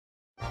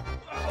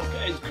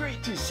guys,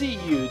 great to see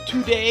you.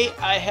 Today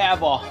I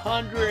have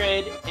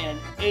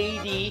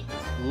 180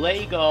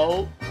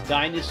 Lego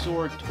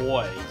dinosaur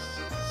toys.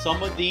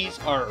 Some of these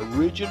are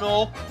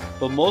original,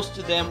 but most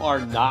of them are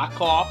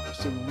knockoff.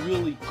 Some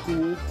really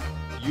cool,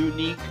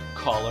 unique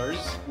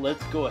colors.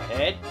 Let's go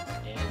ahead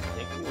and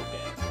take a look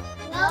at it.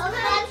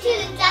 Welcome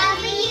to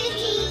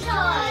WT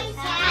Toys.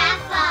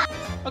 Have fun.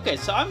 Okay,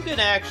 so I'm going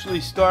to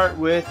actually start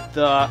with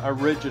the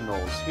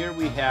originals. Here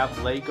we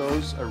have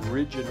Lego's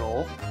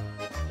original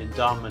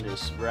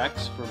INDOMINUS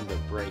Rex from the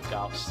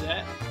Breakout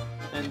set.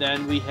 And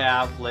then we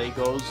have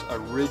Lego's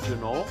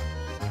original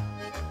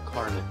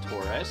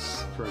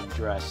Carnotaurus from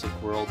Jurassic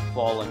World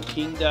Fallen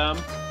Kingdom.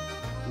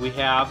 We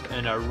have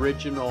an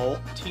original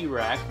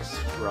T-Rex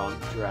from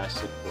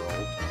Jurassic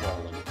World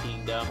Fallen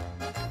Kingdom.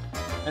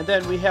 And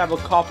then we have a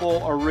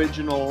couple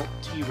original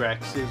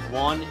T-Rexes.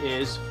 One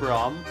is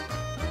from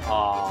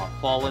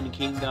Fallen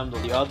Kingdom.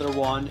 The other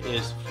one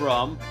is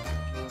from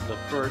the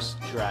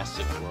first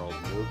Jurassic World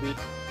movie.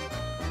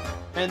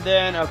 And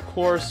then, of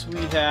course,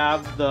 we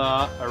have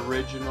the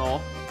original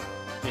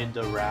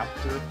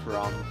Indoraptor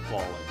from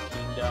Fallen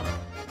Kingdom.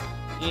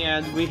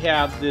 And we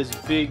have this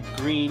big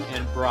green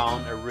and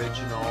brown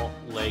original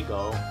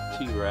Lego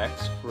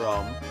T-Rex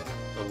from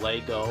the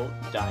Lego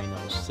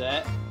Dino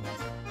set.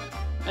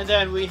 And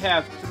then we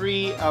have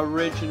three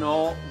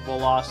original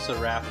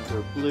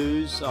Velociraptor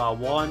blues.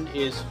 One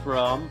is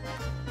from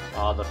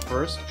the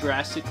first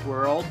Jurassic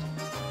World.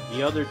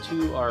 The other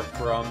two are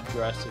from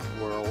Jurassic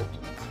World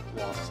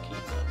Lost Kingdom.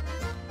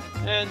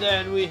 And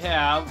then we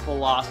have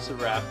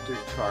Velociraptor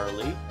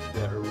Charlie,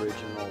 the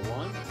original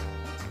one.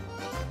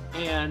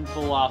 And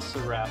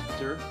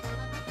Velociraptor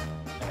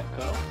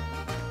Echo.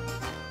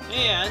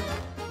 And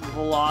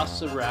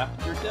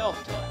Velociraptor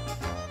Delta.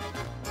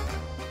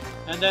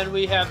 And then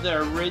we have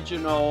the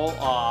original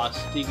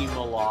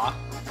Stygimoloch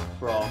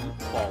from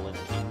Fallen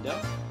Kingdom.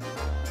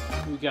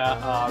 We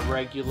got a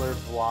regular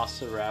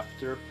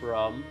Velociraptor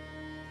from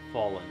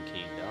Fallen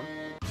Kingdom.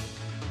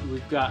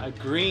 We've got a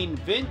green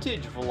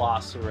vintage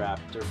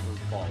Velociraptor from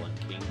Fallen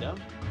Kingdom.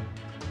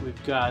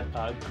 We've got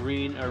a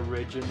green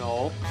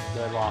original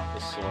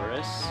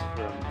Dilophosaurus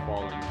from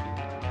Fallen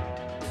Kingdom.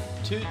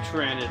 Two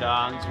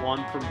Pteranodons,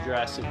 one from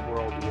Jurassic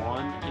World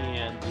 1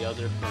 and the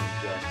other from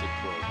Jurassic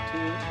World 2.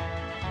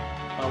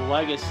 A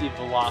legacy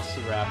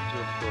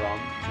Velociraptor from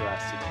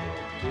Jurassic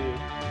World 2.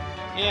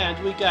 And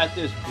we got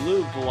this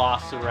blue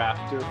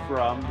Velociraptor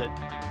from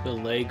the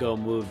Lego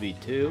Movie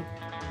 2.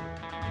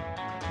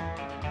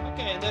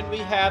 Okay, and then we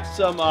have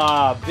some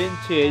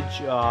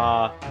vintage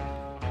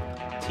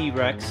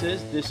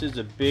T-Rexes. This is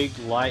a big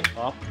light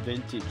up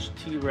vintage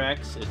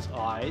T-Rex. Its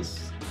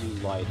eyes do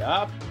light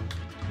up.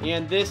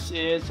 And this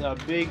is a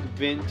big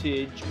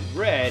vintage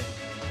red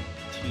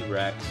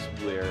T-Rex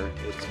where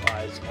its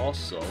eyes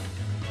also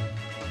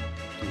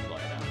do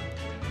light up.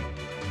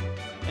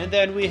 And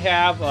then we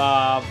have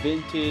a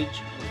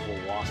vintage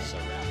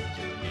Velociraptor.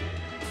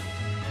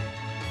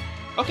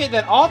 Okay,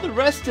 then all the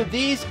rest of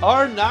these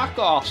are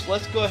knockoffs.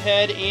 Let's go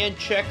ahead and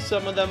check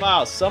some of them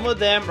out. Some of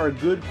them are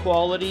good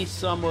quality,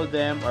 some of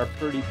them are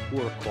pretty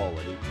poor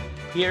quality.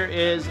 Here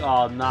is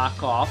a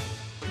knockoff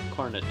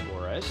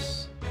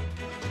Carnotaurus.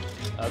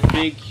 A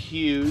big,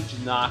 huge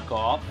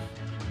knockoff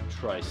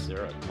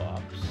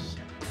Triceratops.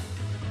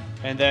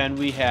 And then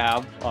we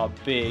have a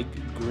big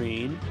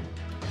green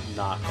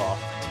knockoff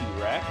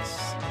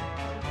T-Rex.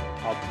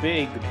 A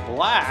big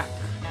black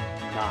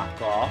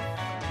knockoff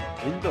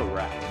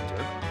Indoraptor.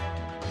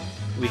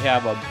 We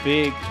have a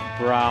big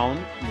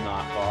brown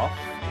knockoff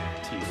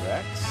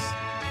T-Rex.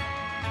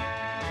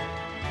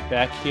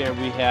 Back here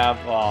we have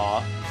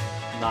a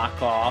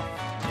knockoff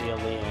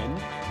alien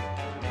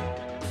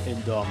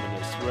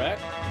INDOMINUS Rex.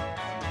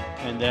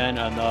 And then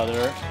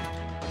another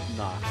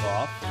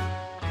knockoff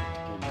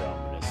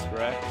INDOMINUS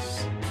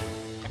Rex.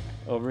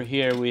 Over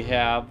here we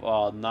have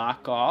a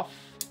knockoff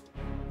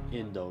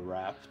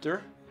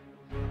Indoraptor.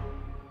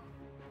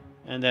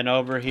 And then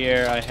over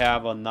here I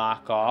have a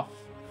knockoff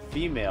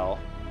female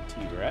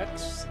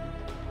T-Rex.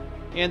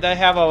 And I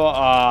have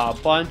a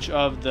bunch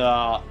of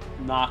the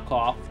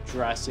knockoff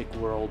Jurassic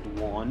World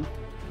 1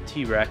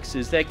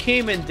 T-Rexes that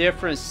came in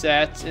different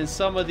sets. And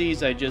some of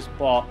these I just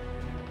bought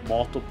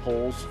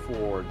multiples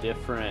for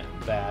different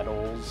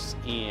battles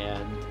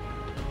and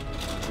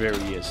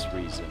various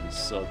reasons.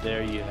 So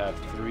there you have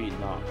three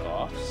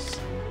knockoffs.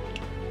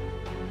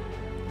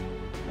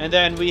 And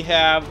then we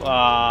have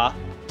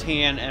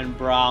tan and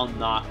brown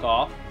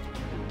knockoff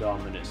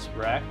INDOMINUS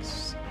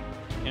Rex.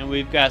 And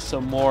we've got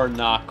some more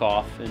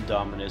knockoff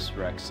INDOMINUS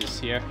Rexes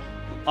here.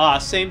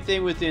 Same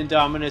thing with the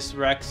INDOMINUS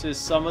Rexes.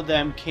 Some of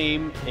them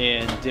came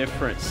in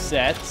different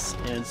sets,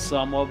 and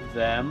some of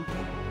them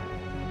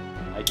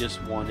I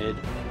just wanted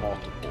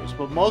multiples,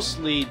 but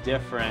mostly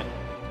different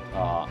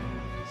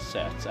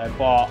sets. I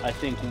bought, I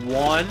think,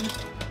 one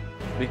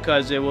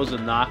because it was a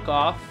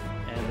knockoff,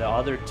 and the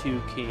other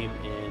two came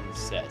in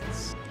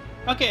sets.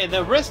 Okay,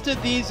 the rest of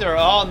these are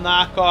all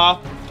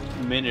knockoff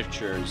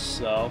miniatures.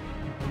 So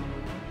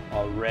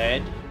a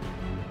red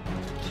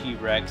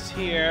T-Rex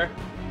here,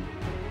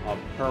 a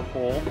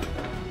purple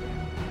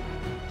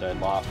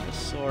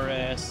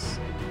Dilophosaurus,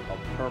 a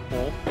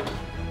purple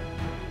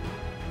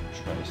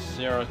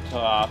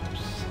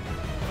Triceratops,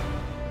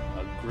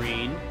 a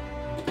green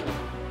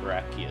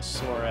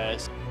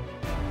Brachiosaurus,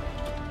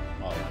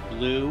 a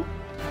blue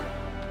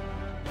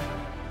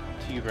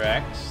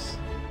T-Rex,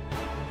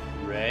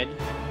 red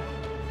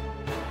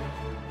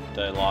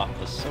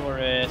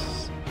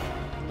Dilophosaurus,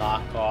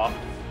 knockoff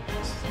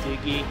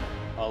Stiggy,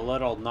 a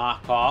little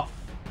knockoff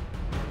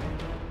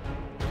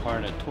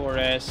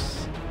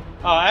Carnotaurus.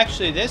 Oh,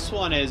 actually, this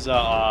one is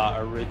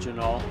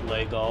original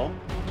Lego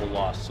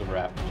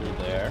Velociraptor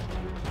there,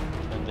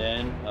 and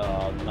then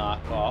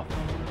knockoff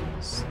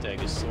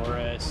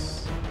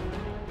Stegosaurus,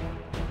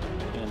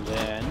 and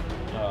then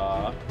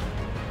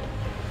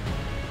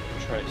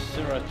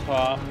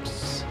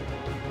Triceratops,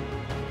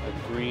 a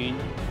green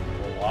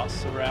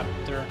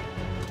Velociraptor.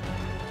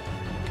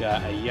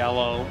 Got a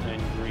yellow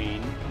and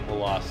green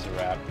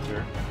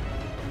Velociraptor,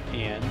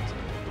 and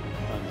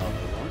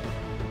another one.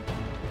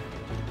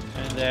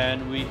 And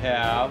then we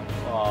have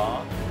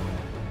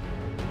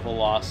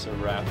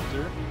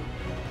Velociraptor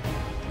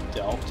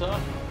Delta.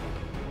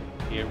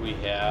 Here we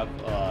have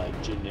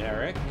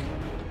generic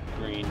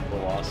green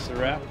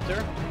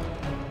Velociraptor,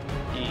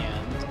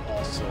 and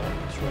also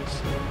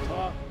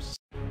Triceratops.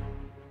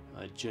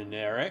 A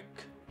generic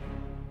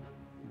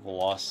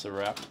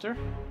Velociraptor.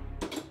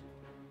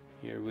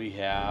 Here we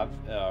have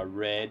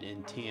red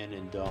and tan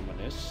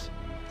INDOMINUS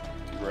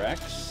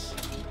Rex.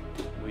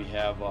 We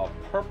have a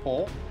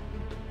purple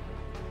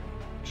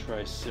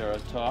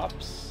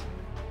Triceratops,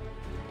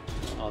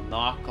 a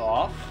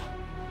knockoff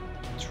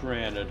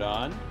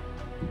Pteranodon.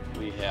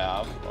 We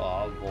have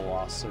a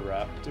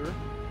Velociraptor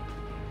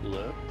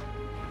blue,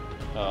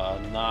 a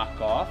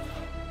knockoff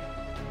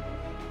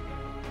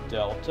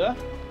Delta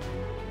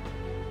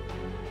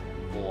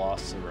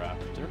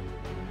Velociraptor,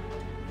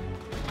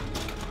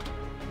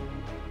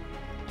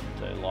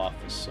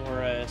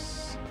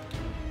 Dilophosaurus.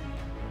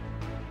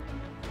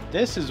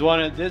 This is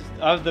one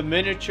of the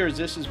miniatures.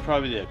 This is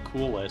probably the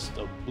coolest.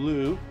 A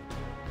blue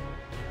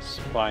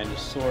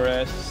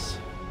Spinosaurus,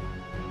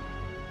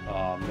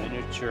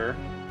 miniature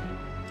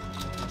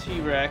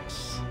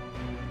T-Rex,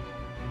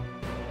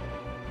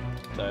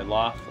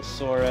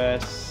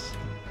 Dilophosaurus,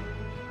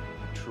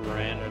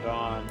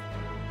 Pteranodon.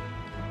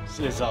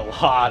 There's a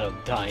lot of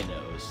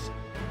dinos.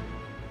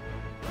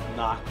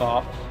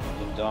 Knockoff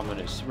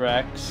INDOMINUS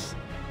Rex,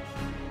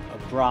 a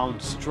brown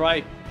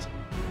striped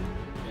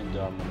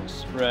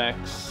INDOMINUS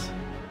Rex,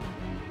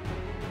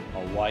 a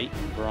white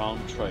and brown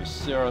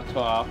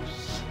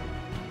Triceratops,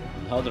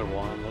 another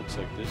one, looks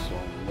like this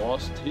one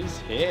lost his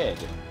head,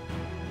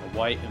 a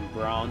white and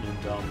brown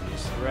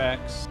INDOMINUS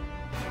Rex,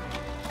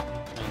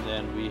 and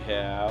then we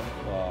have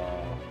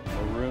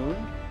maroon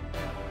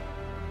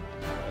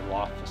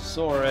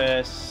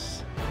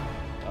Dilophosaurus,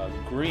 a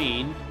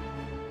green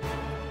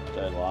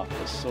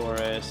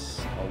Dilophosaurus,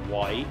 a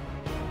white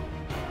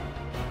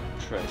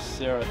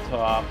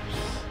Triceratops,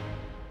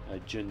 a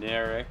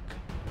generic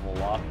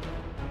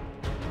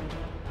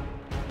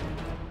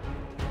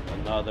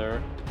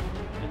another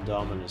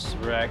INDOMINUS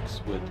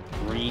Rex with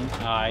green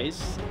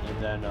eyes,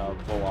 and then a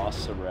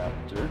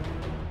Velociraptor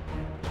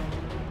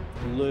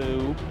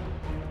blue,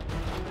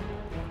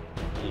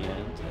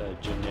 and a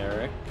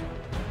generic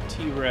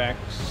T-Rex,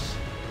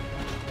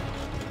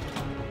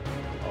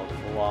 a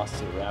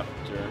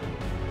Velociraptor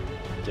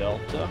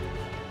Delta,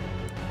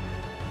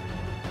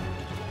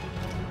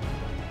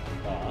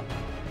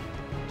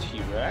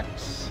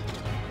 T-Rex,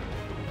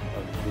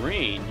 a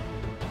green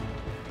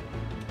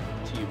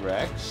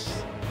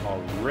T-Rex, a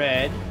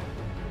red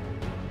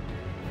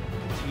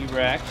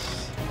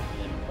T-Rex,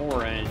 an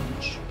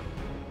orange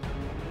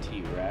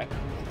T-Rex,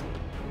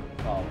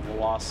 a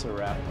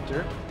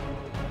Velociraptor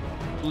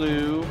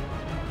blue,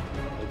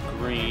 a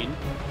green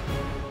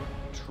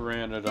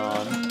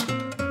Pteranodon,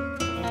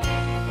 a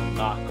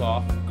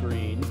knockoff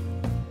green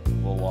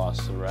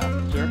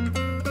Velociraptor,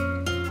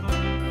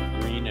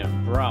 green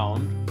and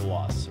brown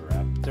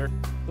Velociraptor.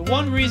 The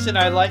one reason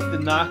I like the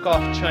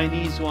knockoff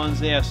Chinese ones,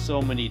 they have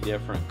so many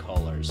different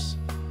colors.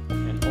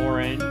 An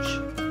orange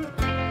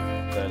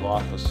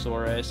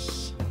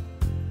Dilophosaurus,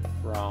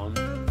 brown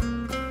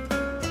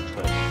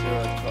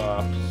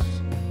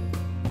Triceratops,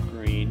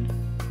 green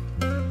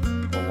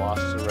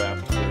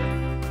Velociraptor,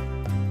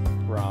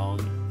 brown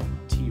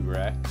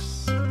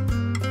T-Rex,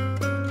 and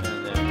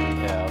then we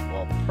have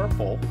a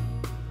purple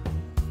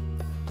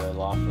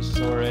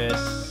Dilophosaurus,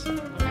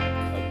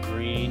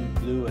 green,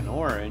 blue, and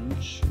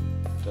orange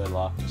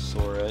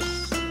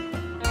Dilophosaurus,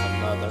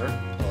 another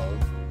of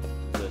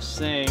the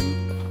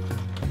same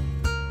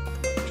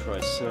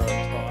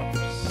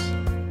Triceratops,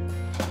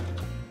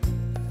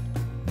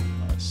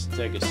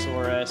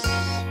 Stegosaurus,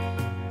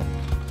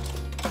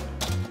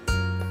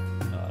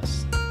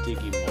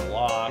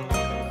 Stygimoloch,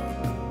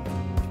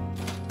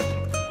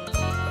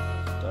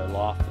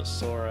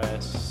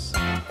 Dilophosaurus,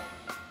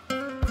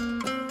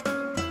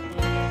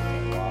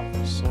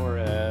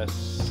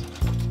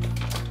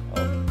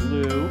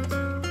 blue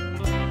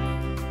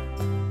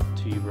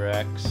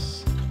T-Rex,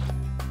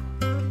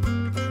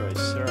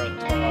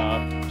 Triceratops,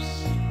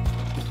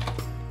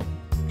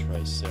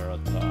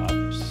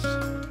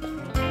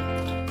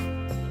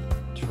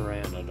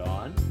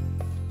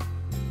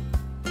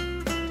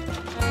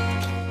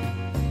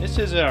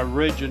 is an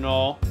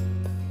original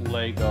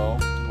Lego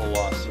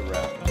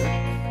Velociraptor.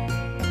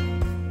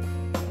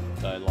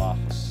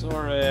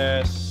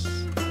 Dilophosaurus.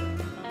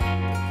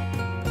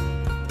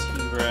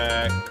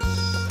 T-Rex.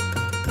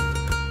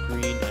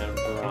 Green and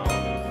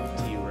brown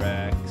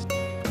T-Rex.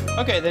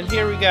 Okay, then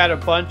here we got a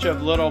bunch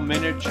of little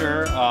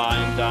miniature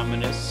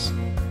INDOMINUS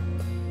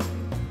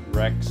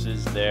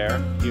Rexes there.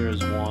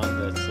 Here's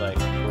one that's like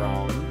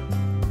brown,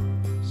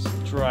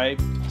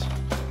 striped.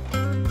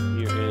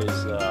 Here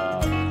is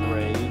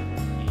gray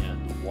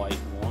and white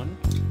one.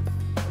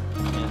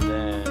 And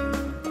then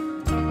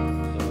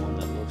the one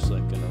that looks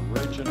like an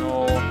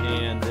original.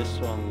 And this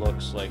one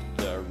looks like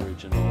the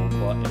original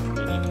but in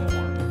mini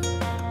form.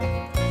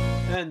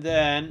 And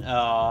then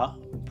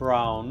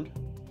brown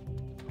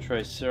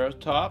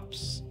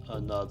Triceratops,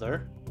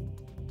 another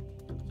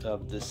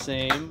of the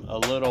same, a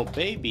little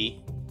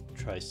baby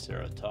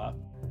Triceratops.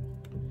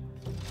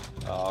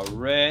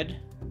 Red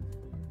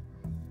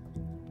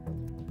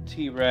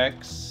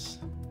T-Rex,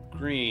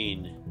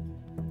 green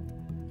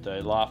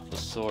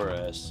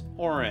Dilophosaurus,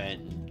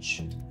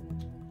 orange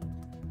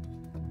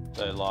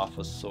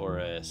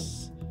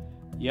Dilophosaurus,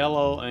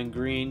 yellow and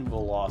green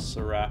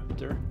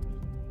Velociraptor,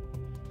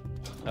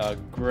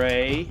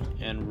 gray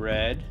and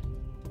red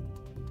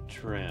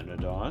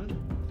Pteranodon,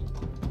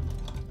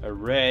 a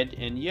red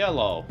and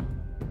yellow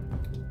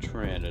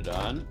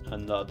Pteranodon,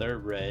 another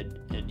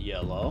red and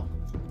yellow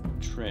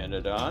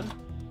Pteranodon,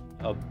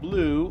 a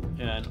blue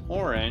and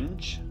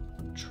orange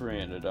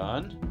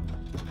Pteranodon,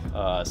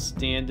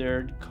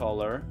 standard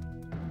color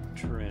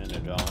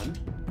Pteranodon,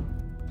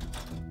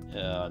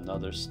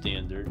 another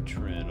standard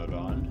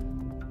Pteranodon,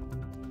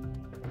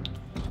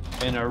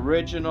 an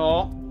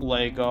original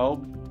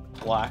Lego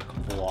black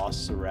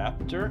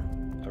Velociraptor,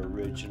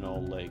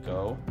 original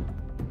Lego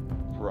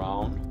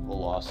brown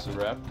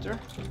Velociraptor,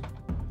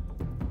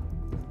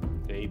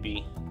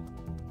 baby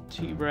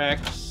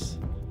T-Rex,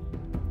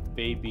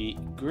 baby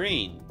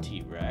green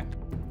T-Rex,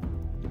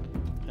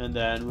 and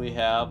then we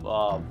have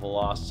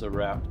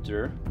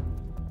Velociraptor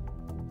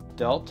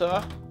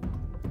Delta,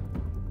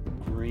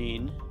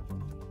 green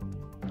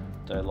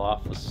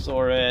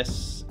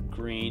Dilophosaurus,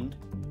 green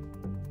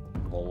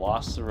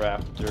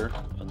Velociraptor,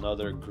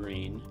 another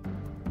green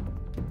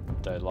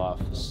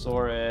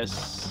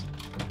Dilophosaurus,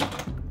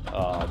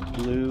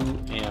 blue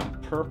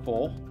and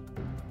purple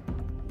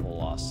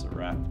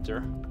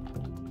Velociraptor.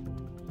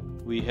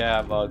 We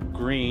have a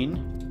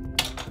green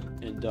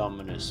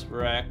INDOMINUS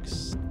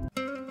Rex, a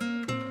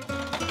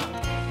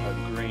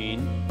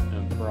green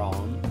and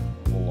brown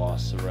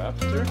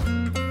Velociraptor,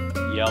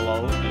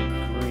 yellow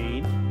and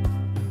green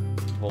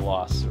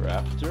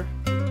Velociraptor,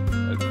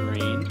 a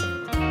green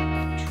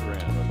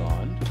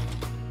Pteranodon,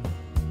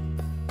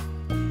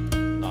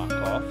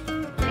 knockoff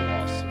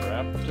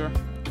Velociraptor,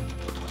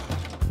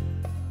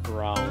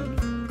 brown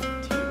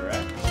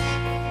T-Rex,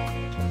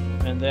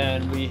 and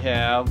then we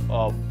have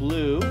a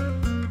blue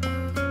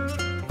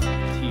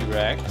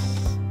T-Rex,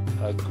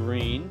 a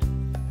green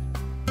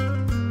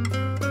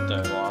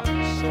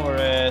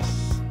Dilophosaurus,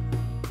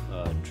 a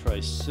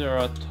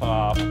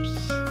Triceratops,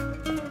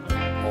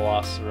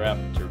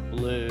 Velociraptor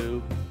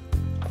blue,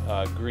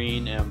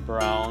 green and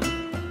brown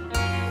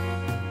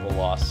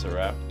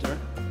Velociraptor.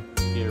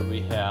 Here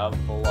we have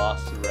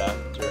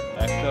Velociraptor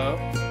Echo,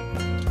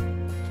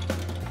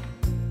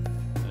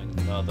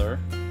 another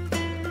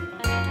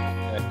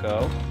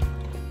Echo.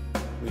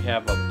 We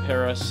have a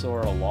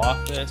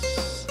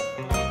Parasaurolophus,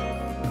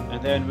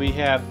 and then we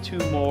have two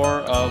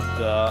more of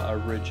the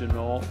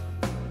original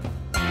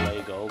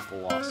Lego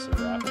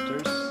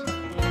Velociraptors.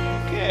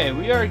 Okay,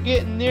 we are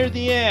getting near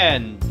the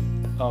end.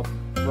 A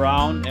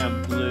brown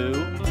and blue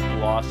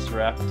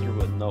Velociraptor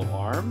with no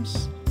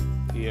arms.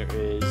 Here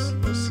is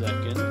a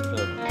second of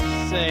the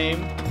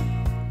same.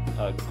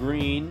 A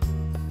green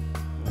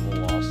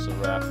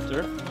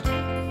Velociraptor.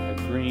 A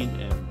green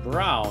and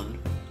brown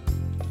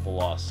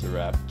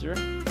Velociraptor.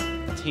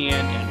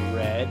 Tan and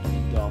red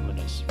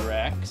INDOMINUS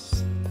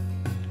Rex.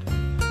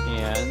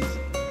 And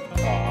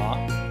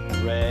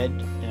red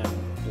and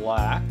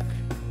black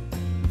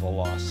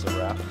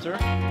Velociraptor.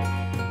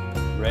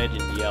 Red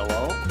and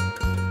yellow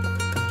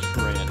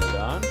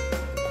Pteranodon.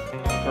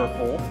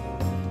 Purple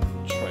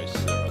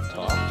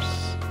Triceratops.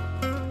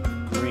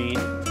 Green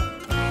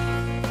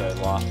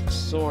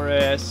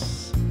Dilophosaurus.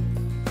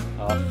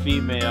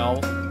 Female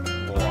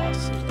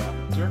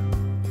Velociraptor.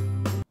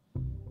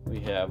 We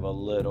have a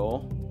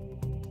little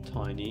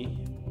tiny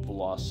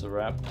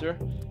Velociraptor.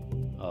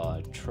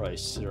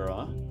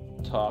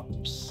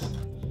 Triceratops.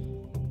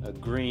 A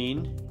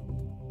green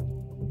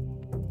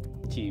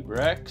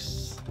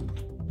T-Rex.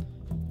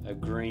 A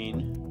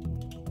green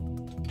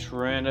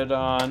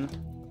Pteranodon,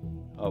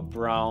 a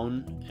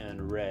brown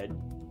and red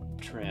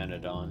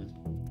Pteranodon.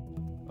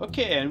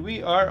 Okay, and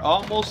we are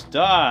almost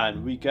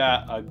done. We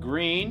got a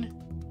green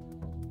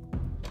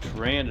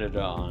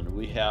Pteranodon.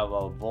 We have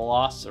a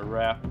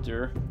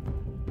Velociraptor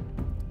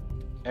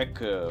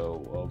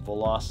Echo, a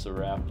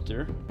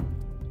Velociraptor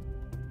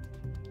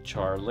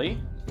Charlie.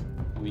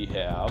 We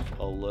have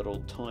a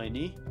little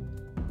tiny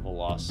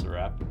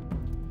Velociraptor.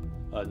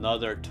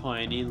 Another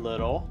tiny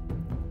little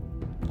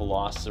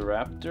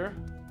Velociraptor.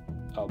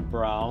 A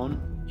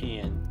brown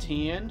and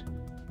tan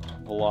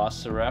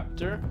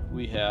Velociraptor.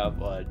 We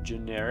have a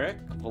generic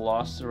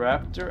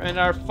Velociraptor. And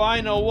our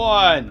final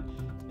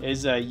one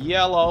is a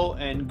yellow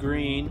and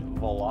green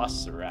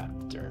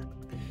Velociraptor.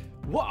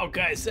 Wow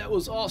guys, that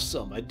was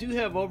awesome. I do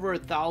have over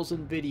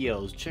 1,000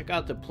 videos. Check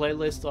out the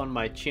playlist on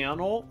my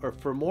channel, or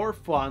for more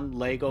fun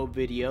Lego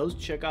videos,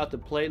 check out the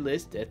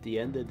playlist at the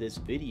end of this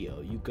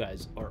video. You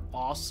guys are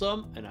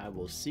awesome, and I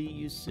will see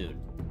you soon.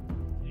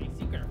 The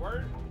secret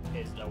word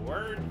is the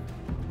word.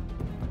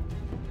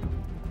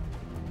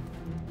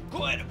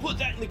 Go ahead and put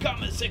that in the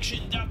comment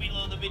section down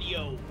below the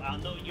video. I'll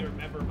know you're a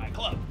member of my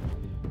club.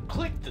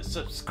 Click the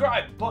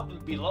subscribe button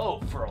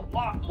below for a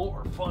lot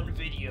more fun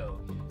videos.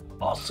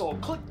 Also,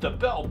 click the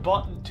bell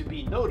button to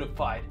be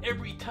notified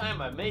every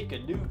time I make a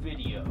new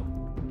video.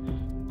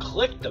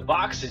 Click the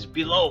boxes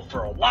below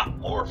for a lot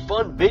more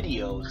fun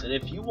videos, and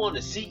if you want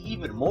to see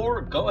even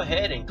more, go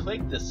ahead and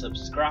click the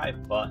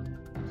subscribe button.